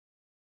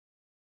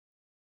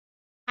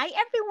Hi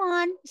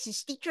everyone, this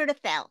is Teacher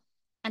Rafael,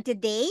 and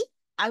today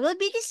I will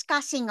be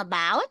discussing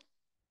about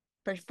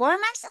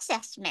performance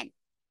assessment,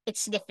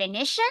 its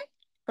definition,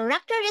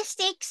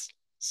 characteristics,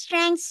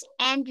 strengths,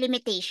 and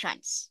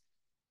limitations.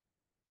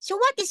 So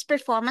what is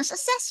performance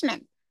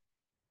assessment?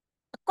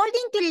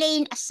 According to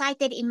Lane as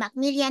cited in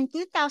Macmillan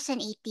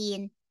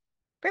 2018,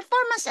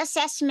 performance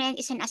assessment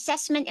is an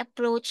assessment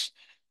approach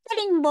that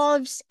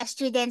involves a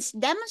student's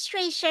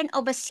demonstration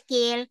of a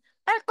skill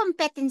or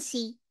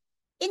competency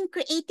in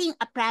creating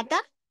a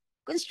product,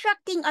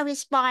 constructing a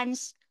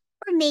response,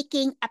 or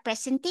making a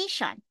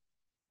presentation.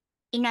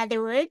 In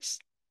other words,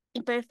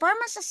 in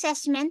performance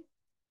assessment,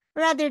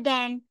 rather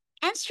than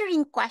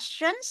answering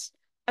questions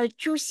or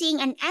choosing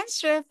an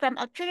answer from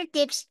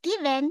alternatives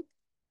given,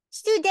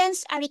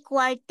 students are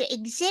required to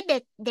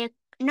exhibit their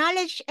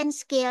knowledge and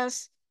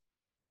skills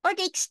or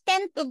the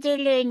extent of their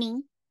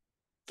learning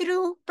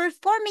through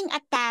performing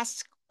a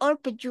task or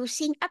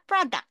producing a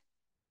product.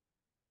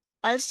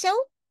 Also,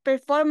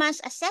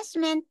 performance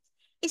assessment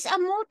is a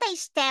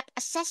multi-step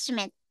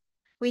assessment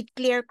with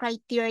clear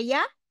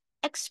criteria,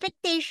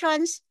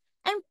 expectations,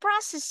 and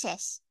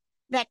processes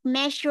that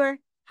measure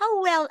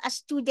how well a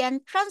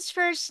student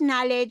transfers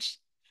knowledge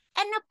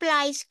and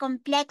applies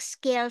complex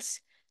skills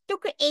to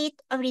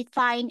create or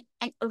refine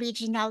an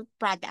original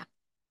product.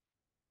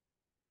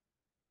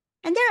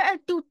 And there are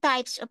two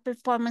types of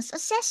performance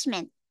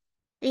assessment.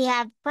 We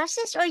have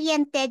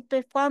process-oriented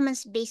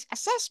performance-based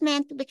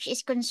assessment, which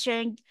is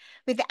concerned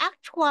with the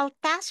actual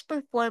task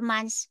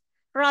performance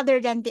rather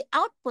than the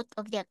output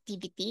of the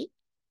activity.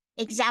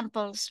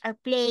 Examples are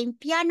playing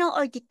piano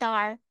or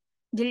guitar,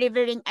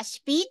 delivering a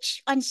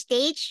speech on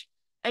stage,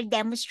 or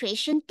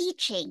demonstration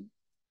teaching.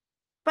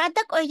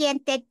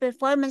 Product-oriented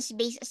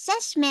performance-based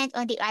assessment,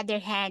 on the other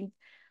hand,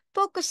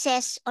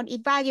 focuses on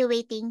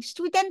evaluating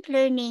student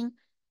learning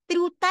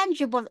through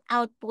tangible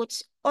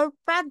outputs or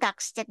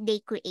products that they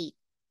create.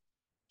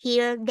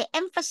 Here, the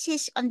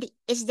emphasis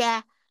is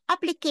the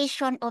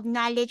application of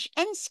knowledge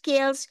and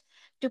skills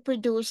to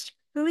produce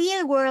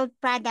real-world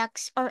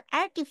products or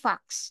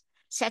artifacts,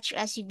 such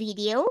as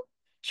video,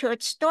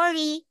 short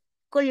story,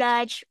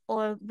 collage,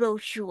 or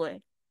brochure.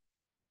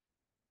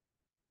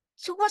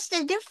 So what's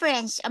the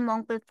difference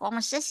among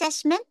performance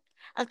assessment,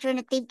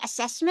 alternative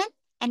assessment,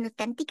 and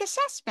authentic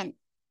assessment?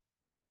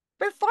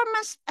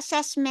 Performance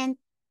assessment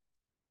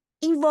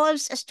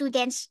involves a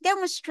student's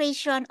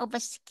demonstration of a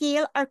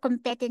skill or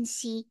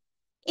competency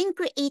in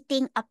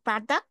creating a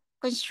product,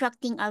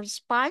 constructing a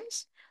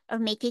response, or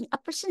making a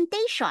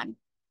presentation.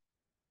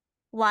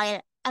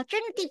 While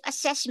alternative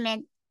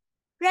assessment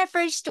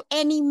refers to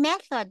any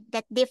method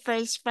that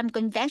differs from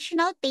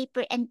conventional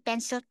paper and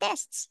pencil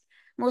tests,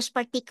 most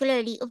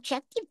particularly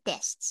objective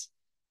tests.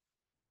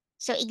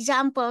 So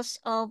examples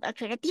of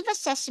alternative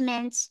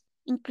assessments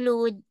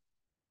include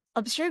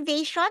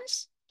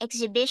observations,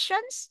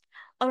 exhibitions,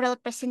 oral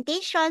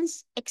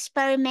presentations,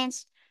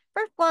 experiments,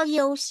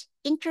 portfolios,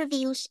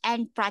 interviews,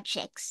 and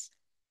projects.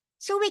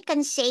 So we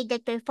can say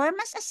that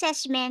performance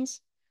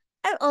assessments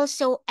are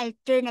also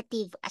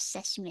alternative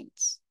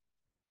assessments.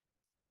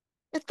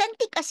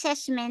 Authentic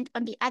assessment,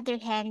 on the other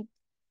hand,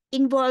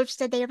 involves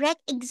the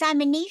direct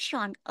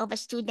examination of a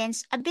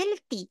student's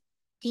ability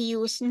to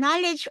use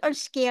knowledge or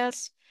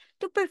skills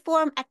to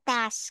perform a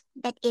task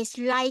that is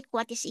like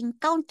what is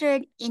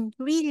encountered in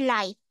real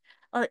life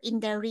or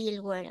in the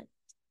real world.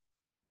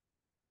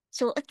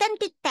 So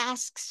authentic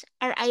tasks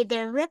are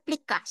either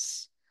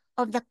replicas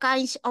of the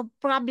kinds of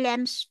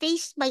problems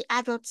faced by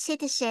adult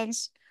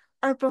citizens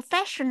or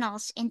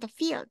professionals in the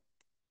field.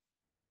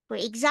 For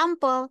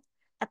example,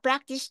 a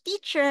practice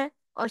teacher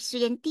or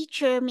student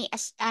teacher may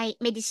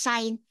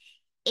design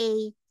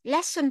a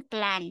lesson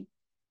plan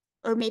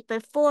or may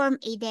perform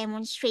a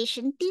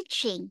demonstration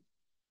teaching.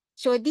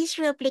 So this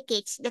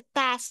replicates the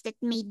tasks that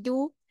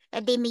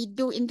they may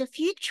do in the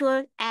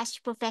future as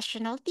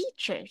professional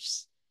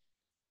teachers.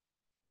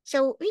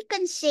 So we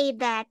can say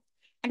that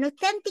an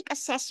authentic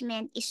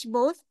assessment is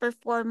both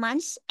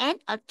performance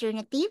and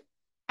alternative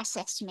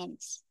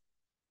assessments.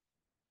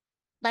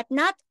 But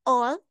not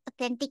all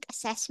authentic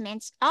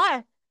assessments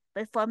are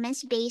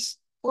performance-based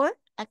or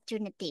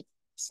alternative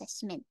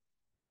assessment.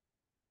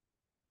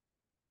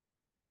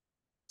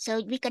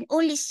 So we can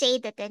only say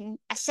that an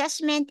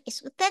assessment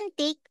is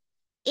authentic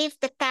if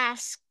the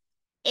task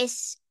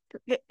is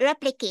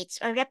replicates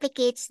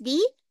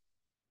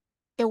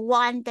the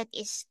one that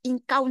is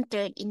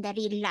encountered in the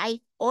real life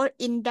or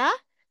in the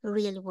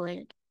real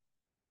world.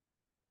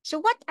 So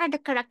what are the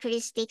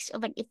characteristics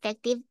of an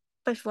effective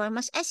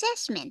performance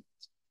assessment?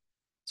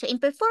 So in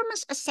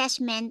performance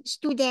assessment,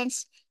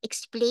 students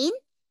explain,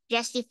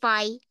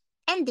 justify,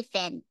 and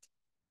defend.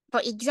 For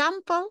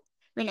example,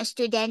 when a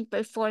student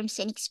performs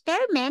an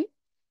experiment,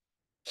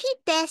 he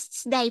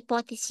tests the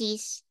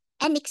hypothesis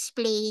and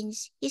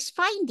explains his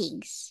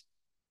findings.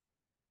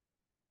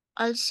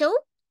 Also,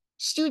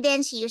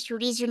 students use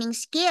reasoning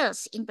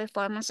skills in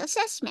performance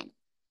assessment.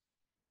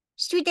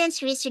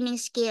 Students' reasoning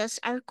skills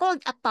are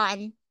called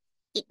upon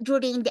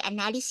during the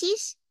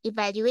analysis,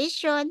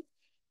 evaluation,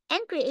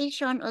 and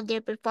creation of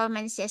their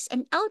performances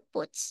and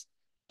outputs,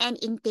 and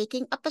in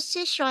taking a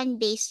position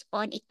based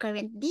on a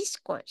current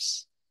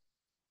discourse.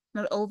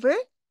 Moreover,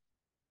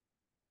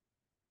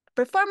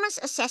 performance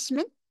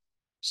assessment,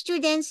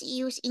 students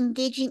use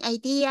engaging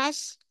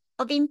ideas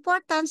of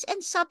importance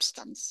and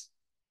substance.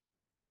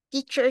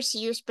 Teachers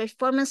use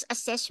performance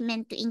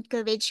assessment to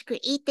encourage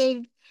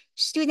creative,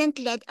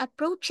 student-led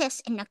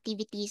approaches and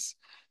activities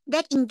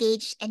that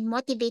engage and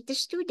motivate the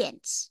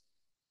students.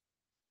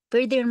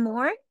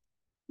 Furthermore,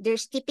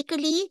 there's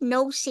typically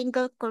no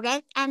single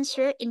correct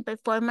answer in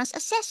performance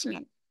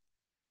assessment.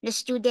 The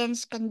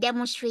students can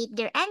demonstrate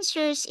their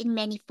answers in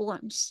many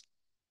forms.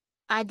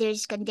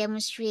 Others can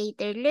demonstrate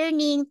their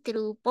learning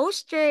through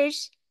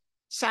posters,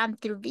 some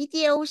through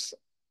videos,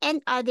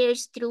 and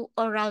others through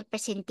oral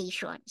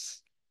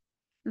presentations.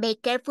 By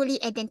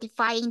carefully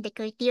identifying the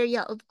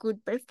criteria of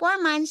good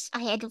performance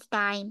ahead of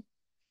time,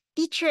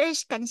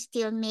 teachers can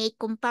still make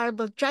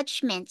comparable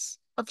judgments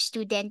of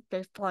student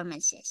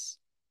performances.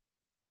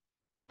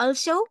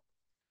 Also,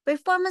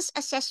 performance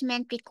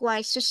assessment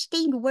requires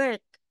sustained work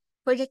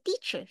for the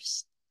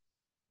teachers.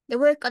 The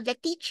work of the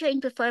teacher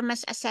in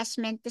performance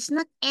assessment does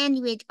not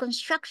end with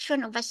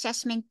construction of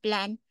assessment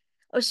plan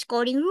or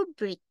scoring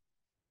rubric.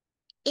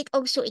 It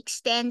also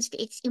extends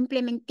to its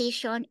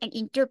implementation and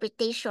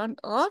interpretation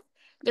of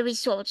the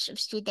results of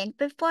student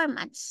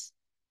performance.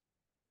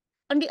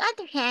 On the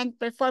other hand,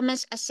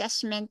 performance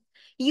assessment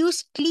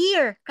use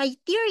clear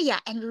criteria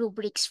and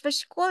rubrics for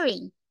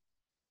scoring.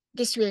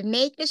 This will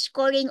make the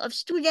scoring of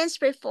students'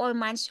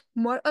 performance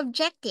more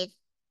objective.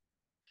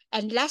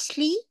 And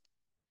lastly,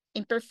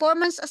 in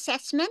performance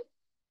assessment,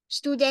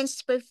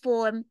 students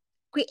perform,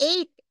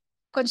 create,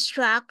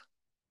 construct,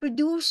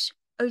 produce,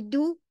 or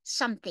do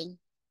something.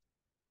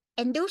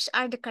 And those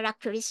are the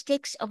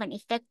characteristics of an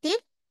effective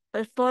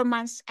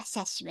performance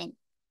assessment.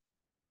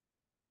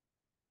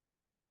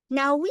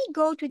 Now we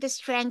go to the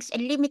strengths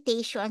and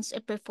limitations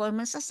of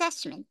performance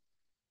assessment.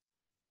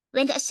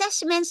 When the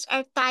assessments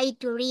are tied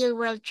to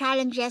real-world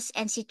challenges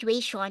and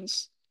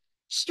situations,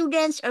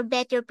 students are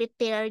better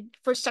prepared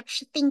for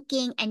such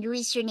thinking and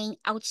reasoning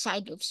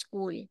outside of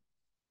school.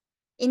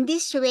 In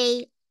this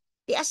way,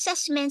 the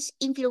assessments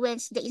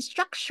influence the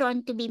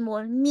instruction to be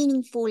more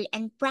meaningful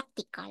and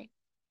practical.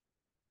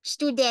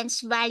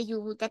 Students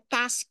value the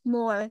task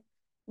more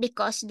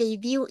because they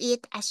view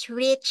it as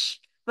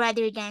rich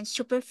rather than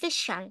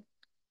superficial,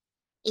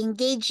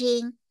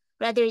 engaging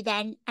rather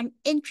than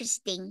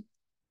uninteresting,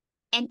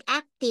 and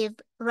active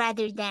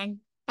rather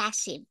than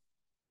passive.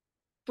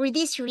 For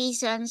these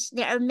reasons,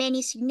 there are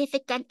many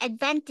significant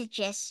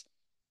advantages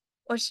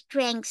or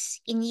strengths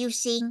in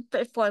using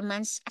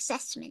performance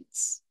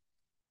assessments.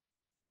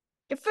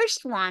 The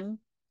first one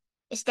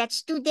is that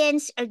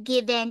students are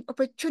given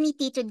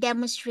opportunity to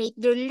demonstrate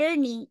their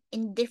learning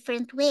in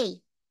different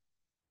way.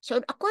 So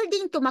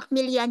according to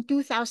Macmillan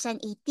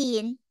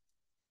 2018,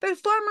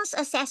 performance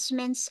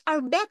assessments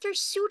are better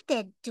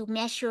suited to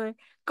measure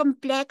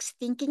complex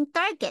thinking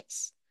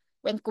targets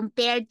when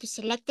compared to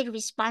selected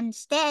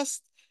response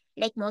tests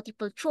like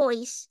multiple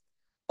choice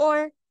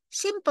or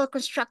simple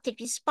constructed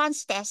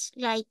response tests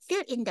like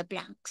fill in the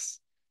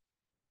blanks.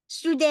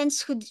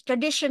 Students who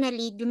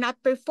traditionally do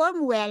not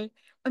perform well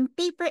on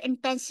paper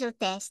and pencil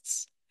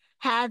tests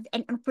have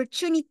an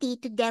opportunity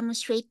to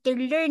demonstrate their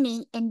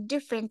learning in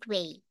different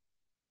way.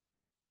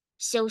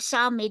 So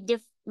some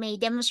may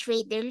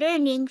demonstrate their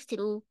learning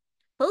through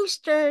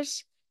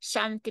posters,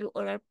 some through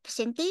oral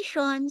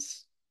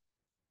presentations.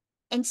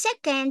 And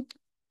second,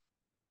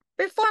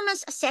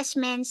 performance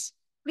assessments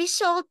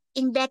result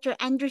in better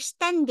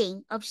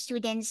understanding of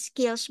students'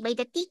 skills by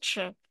the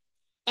teacher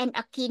and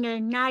a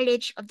keener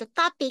knowledge of the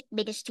topic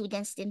by the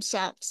students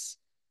themselves.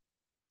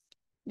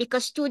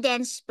 Because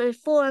students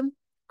perform,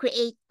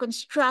 create,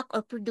 construct,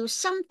 or produce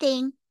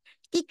something,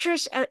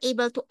 teachers are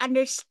able to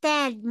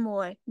understand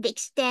more the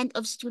extent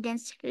of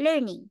students'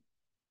 learning.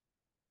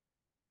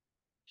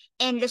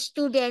 And the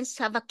students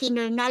have a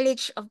keener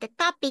knowledge of the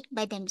topic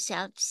by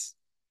themselves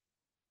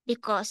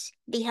because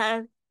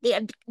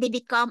they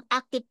become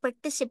active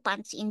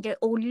participants in their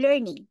own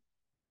learning.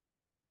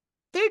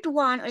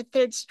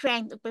 Third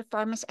strength of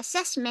performance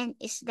assessment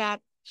is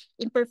that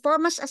in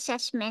performance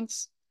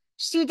assessments,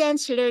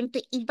 students learn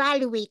to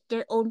evaluate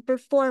their own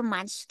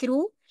performance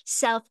through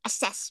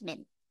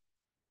self-assessment.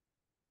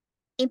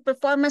 In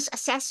performance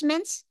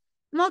assessments,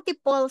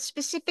 multiple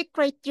specific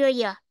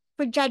criteria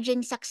for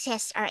judging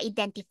success are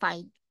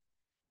identified.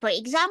 For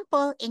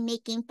example, in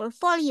making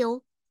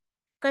portfolio,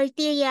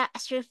 criteria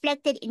as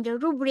reflected in the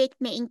rubric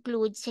may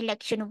include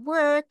selection of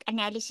work,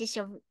 analysis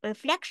of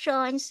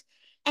reflections,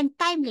 and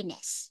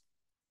timeliness.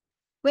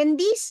 When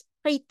these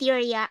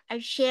criteria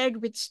are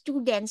shared with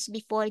students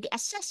before the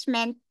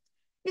assessment,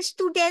 the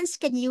students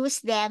can use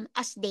them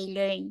as they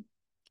learn.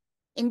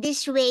 In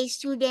this way,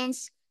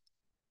 students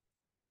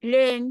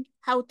learn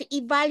how to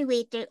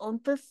evaluate their own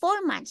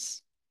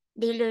performance.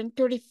 They learn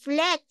to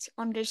reflect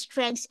on their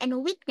strengths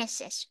and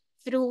weaknesses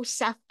through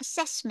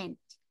self-assessment.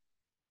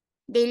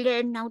 They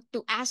learn how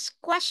to ask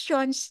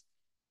questions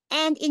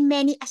and in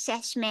many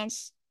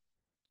assessments,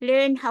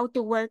 learn how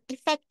to work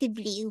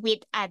effectively with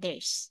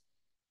others.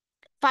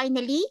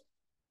 Finally,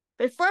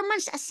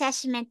 performance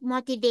assessment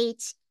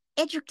motivates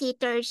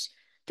educators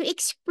to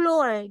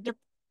explore the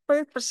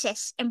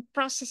purposes and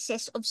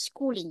processes of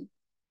schooling.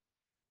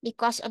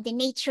 Because of the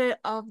nature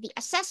of the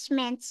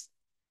assessments,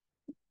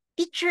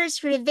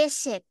 teachers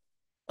revisit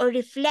or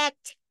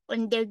reflect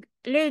on their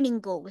learning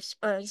goals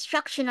or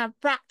instructional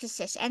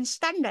practices and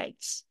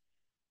standards.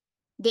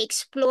 They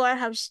explore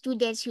how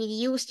students will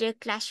use their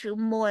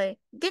classroom more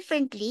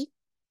differently,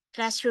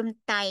 classroom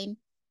time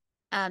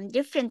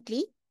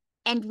differently,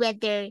 and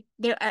whether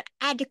there are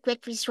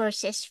adequate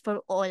resources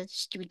for all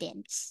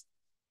students.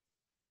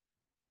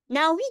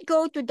 Now we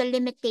go to the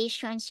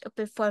limitations of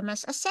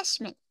performance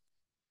assessment.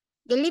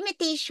 The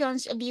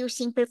limitations of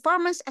using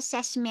performance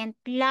assessment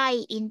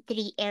lie in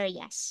three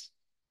areas: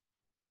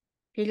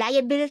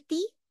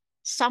 reliability,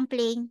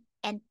 sampling,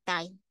 and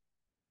time.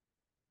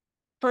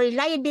 For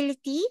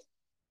reliability,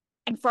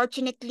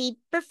 unfortunately,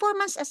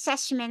 performance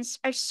assessments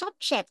are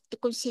subject to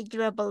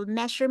considerable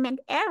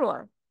measurement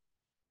error,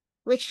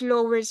 which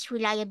lowers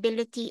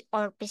reliability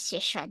or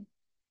precision.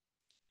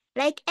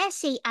 Like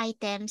essay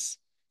items,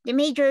 the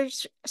major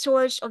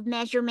source of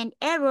measurement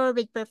error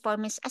with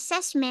performance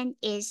assessment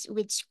is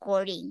with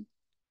scoring.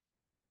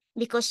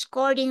 Because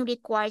scoring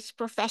requires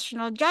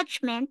professional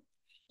judgment,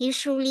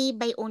 usually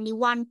by only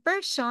one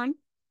person,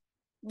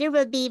 there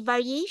will be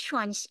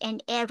variations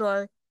and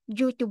error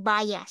due to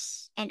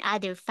bias and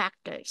other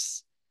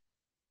factors.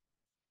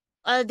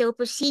 Although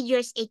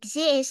procedures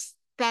exist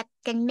that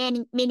can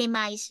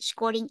minimize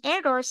scoring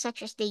errors,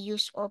 such as the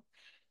use of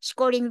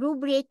scoring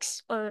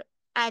rubrics or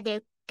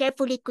other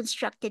carefully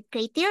constructed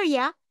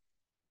criteria,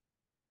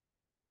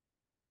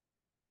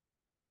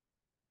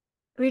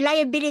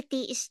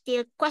 reliability is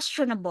still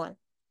questionable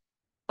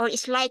or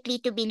is likely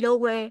to be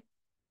lower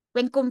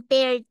when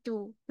compared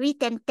to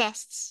written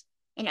tests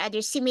and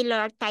other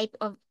similar type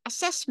of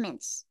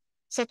assessments,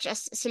 such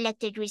as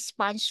selected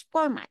response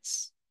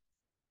formats.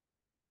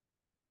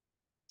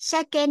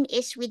 Second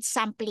is with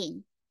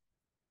sampling.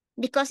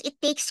 Because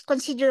it takes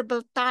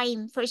considerable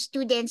time for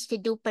students to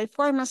do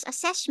performance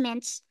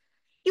assessments,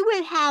 you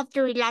will have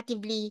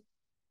relatively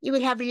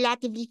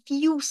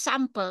few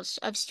samples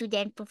of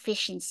student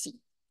proficiency.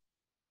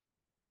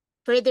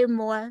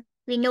 Furthermore,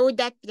 we know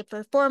that the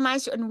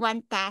performance on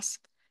one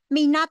task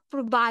may not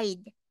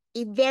provide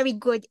a very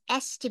good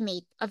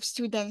estimate of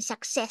student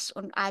success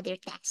on other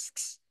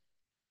tasks.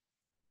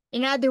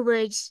 In other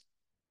words,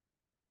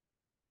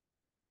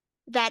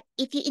 that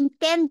if you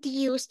intend to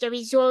use the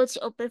results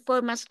of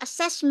performance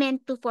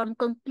assessment to form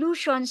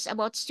conclusions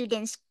about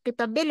students'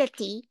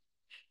 capability,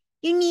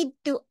 you need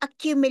to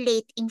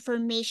accumulate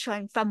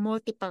information from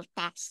multiple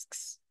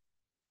tasks.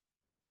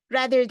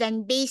 Rather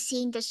than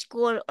basing the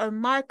score or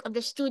mark of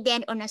the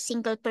student on a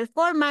single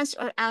performance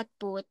or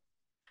output,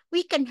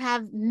 we can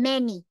have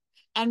many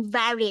and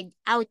varied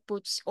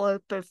outputs or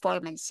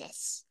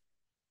performances.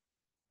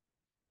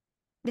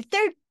 The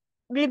third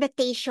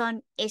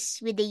limitation is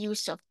with the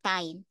use of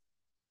time.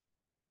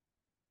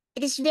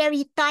 It is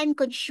very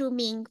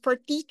time-consuming for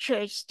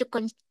teachers to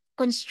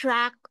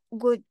construct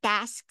good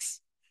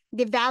tasks,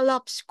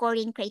 develop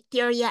scoring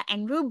criteria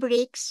and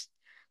rubrics,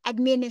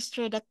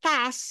 administer the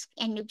task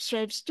and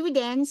observe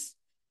students,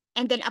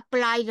 and then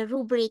apply the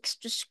rubrics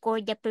to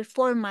score the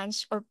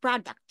performance or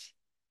product.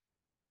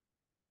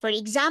 For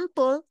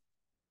example,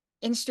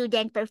 in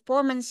student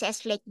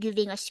performances like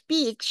giving a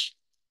speech,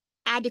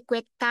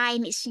 adequate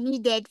time is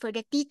needed for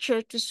the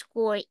teacher to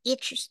score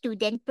each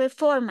student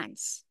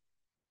performance.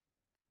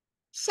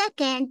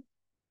 Second,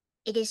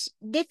 it is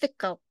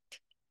difficult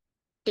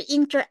to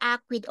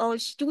interact with all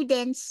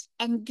students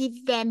and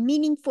give them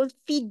meaningful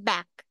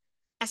feedback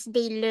as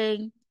they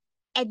learn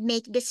and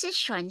make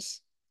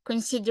decisions,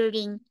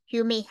 considering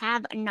you may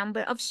have a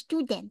number of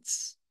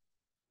students.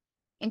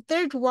 And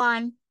third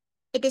one,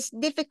 it is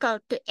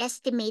difficult to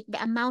estimate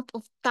the amount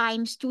of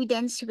time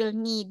students will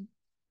need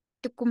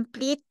to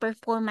complete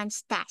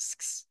performance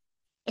tasks,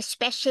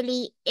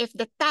 especially if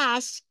the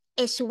task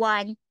is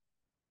one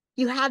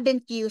you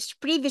haven't used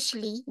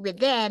previously with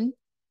them,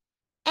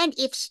 and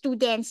if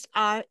students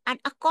are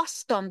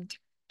unaccustomed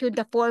to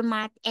the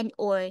format and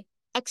or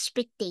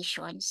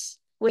expectations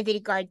with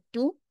regard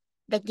to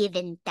the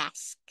given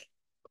task.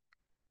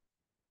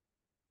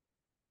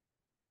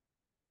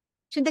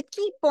 So the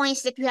key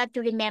points that we have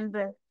to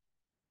remember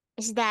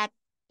is that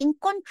in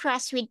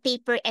contrast with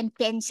paper and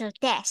pencil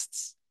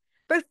tests,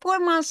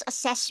 performance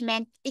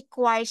assessment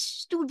requires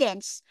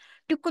students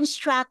to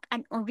construct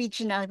an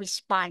original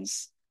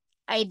response,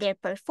 either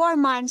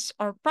performance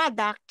or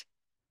product,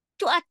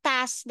 to a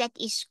task that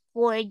is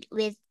scored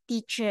with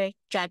teacher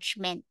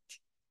judgment.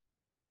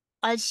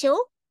 Also,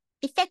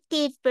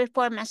 effective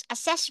performance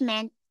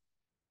assessment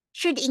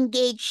should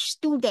engage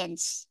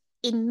students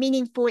in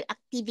meaningful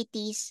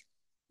activities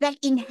that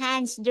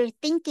enhance their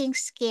thinking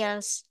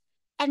skills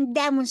and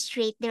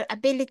demonstrate their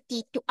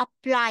ability to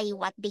apply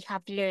what they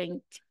have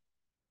learned.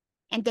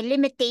 And the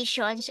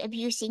limitations of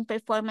using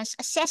performance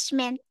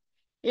assessment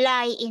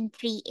lie in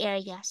three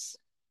areas,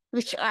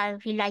 which are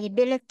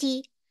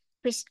reliability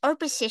or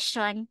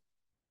precision,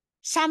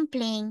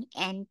 sampling,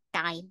 and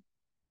time.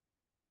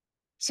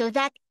 So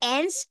that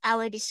ends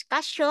our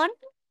discussion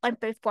on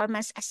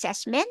performance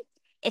assessment,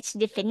 its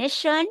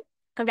definition,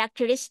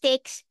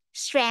 characteristics,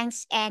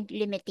 strengths, and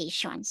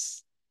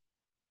limitations.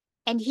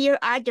 And here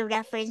are the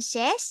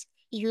references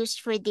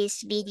used for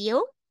this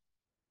video.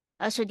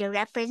 Also the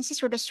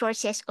references or the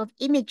sources of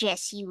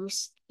images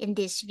used in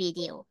this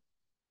video.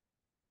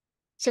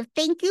 So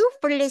thank you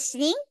for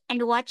listening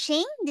and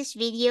watching this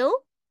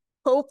video.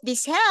 Hope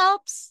this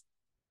helps.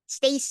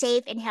 Stay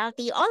safe and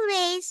healthy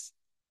always.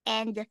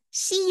 And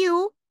see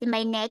you in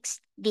my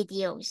next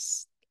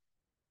videos.